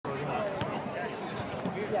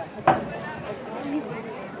Go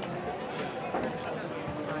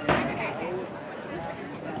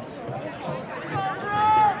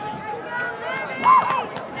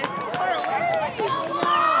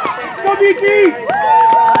BG!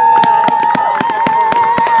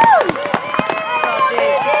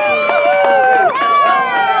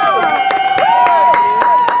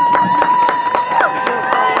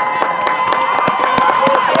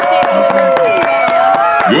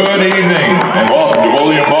 Good evening and welcome to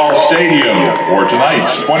William Ball Stadium for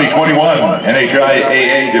tonight's 2021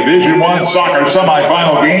 NHIAA Division I soccer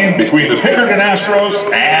semifinal game between the Pinkerton Astros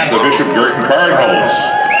and the Bishop Girton Cardinals.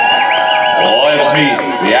 Let's meet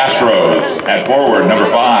the Astros at forward number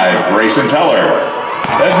 5, Grayson Teller.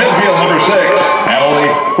 At midfield number 6, Emily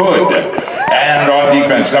Hood. And on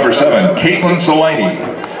defense number 7, Caitlin Salaney.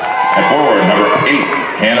 At forward number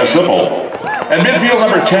 8, Hannah Sippel. At midfield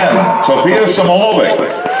number 10, Sophia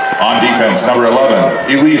Samolovic. On defense number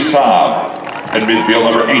 11, Elise Saab. At midfield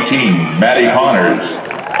number 18, Maddie Connors.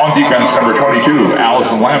 On defense number 22,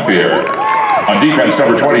 Allison Lampier. On defense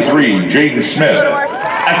number 23, Jaden Smith.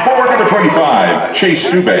 At forward number 25, Chase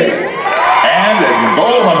Dubé. And in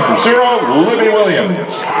goal number 0, Libby Williams.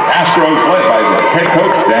 Astros led by the head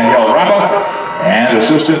coach Danielle Rappa and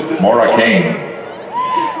assistant Maura Kane.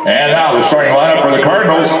 And now the starting lineup for the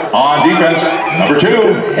Cardinals. On defense, number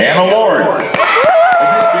 2, Hannah Lord. At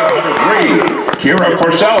midfield, number 3, Kira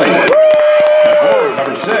Porcelli. At forward,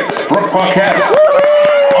 number 6, Brooke Paquette.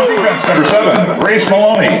 On defense, number 7, Grace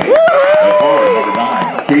Maloney. At forward, number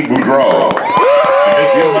 9, Kate Boudreau. At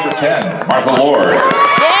midfield, number 10, Martha Lord.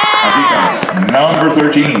 On defense, number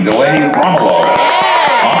 13, Delaney Romulo.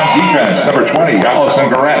 On defense, number 20, Allison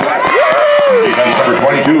Garrett. On defense, number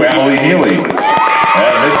 22, Emily Neely.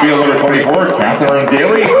 At midfield, number 24, Catherine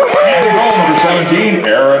Daly. And in goal, number 17,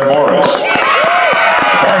 Aaron Morris. The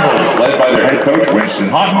Cardinals, led by their head coach, Winston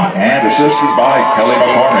Houghton, and assisted by Kelly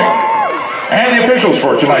McCormick. And the officials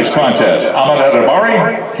for tonight's contest, Ahmed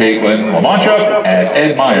Adabari, Caitlin Lamancha, and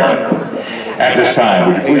Ed Meyer. At this time,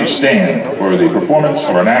 would you please stand for the performance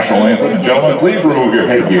of our national anthem? And gentlemen, please remove your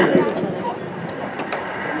headgear.